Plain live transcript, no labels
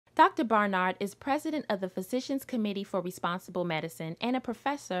Dr. Barnard is president of the Physicians Committee for Responsible Medicine and a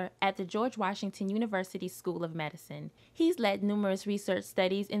professor at the George Washington University School of Medicine. He's led numerous research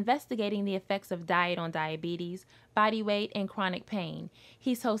studies investigating the effects of diet on diabetes, body weight, and chronic pain.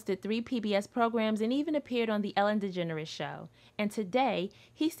 He's hosted 3 PBS programs and even appeared on The Ellen DeGeneres Show. And today,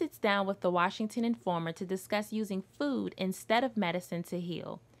 he sits down with the Washington Informer to discuss using food instead of medicine to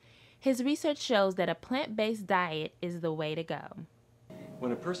heal. His research shows that a plant-based diet is the way to go.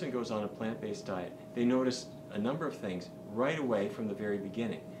 When a person goes on a plant-based diet, they notice a number of things right away from the very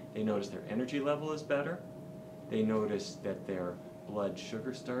beginning. They notice their energy level is better. They notice that their blood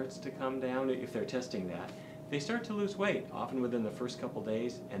sugar starts to come down, if they're testing that. They start to lose weight, often within the first couple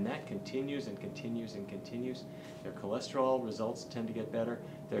days, and that continues and continues and continues. Their cholesterol results tend to get better.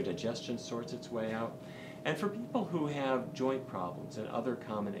 Their digestion sorts its way out. And for people who have joint problems and other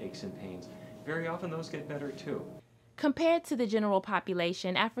common aches and pains, very often those get better too. Compared to the general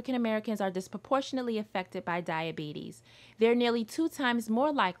population, African Americans are disproportionately affected by diabetes. They're nearly 2 times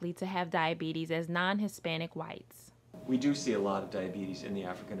more likely to have diabetes as non-Hispanic whites. We do see a lot of diabetes in the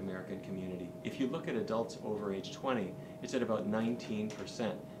African American community. If you look at adults over age 20, it's at about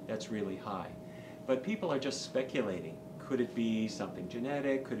 19%. That's really high. But people are just speculating. Could it be something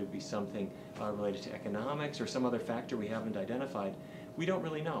genetic? Could it be something related to economics or some other factor we haven't identified? We don't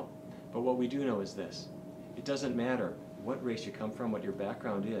really know. But what we do know is this. It doesn't matter what race you come from, what your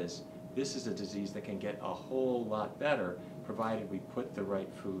background is. This is a disease that can get a whole lot better provided we put the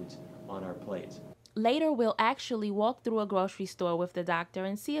right foods on our plates. Later, we'll actually walk through a grocery store with the doctor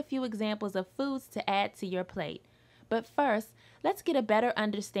and see a few examples of foods to add to your plate. But first, let's get a better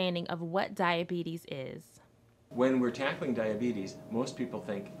understanding of what diabetes is. When we're tackling diabetes, most people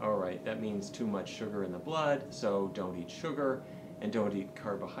think, all right, that means too much sugar in the blood, so don't eat sugar and don't eat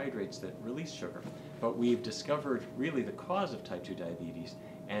carbohydrates that release sugar. But we've discovered really the cause of type 2 diabetes,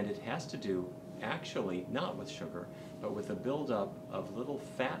 and it has to do actually not with sugar, but with the buildup of little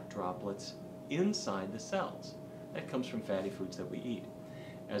fat droplets inside the cells. That comes from fatty foods that we eat.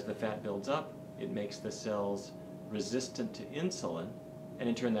 As the fat builds up, it makes the cells resistant to insulin, and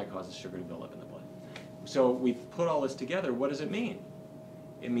in turn that causes sugar to build up in the blood. So we've put all this together. What does it mean?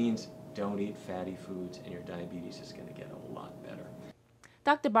 It means don't eat fatty foods and your diabetes is going to get a lot better.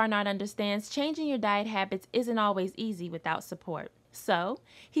 Dr. Barnard understands changing your diet habits isn't always easy without support. So,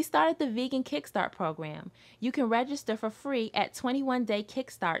 he started the Vegan Kickstart program. You can register for free at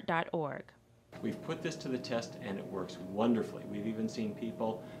 21daykickstart.org. We've put this to the test and it works wonderfully. We've even seen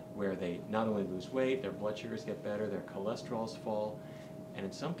people where they not only lose weight, their blood sugars get better, their cholesterols fall, and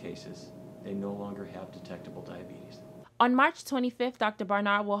in some cases, they no longer have detectable diabetes. On March 25th, Dr.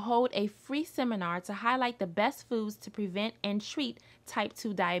 Barnard will hold a free seminar to highlight the best foods to prevent and treat type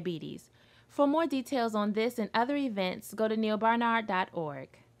 2 diabetes. For more details on this and other events, go to nealbarnard.org.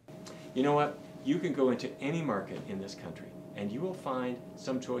 You know what? You can go into any market in this country and you will find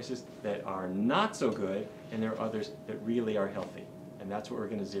some choices that are not so good and there are others that really are healthy. And that's what we're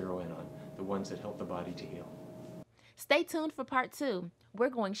going to zero in on, the ones that help the body to heal. Stay tuned for part 2. We're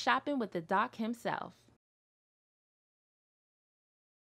going shopping with the doc himself.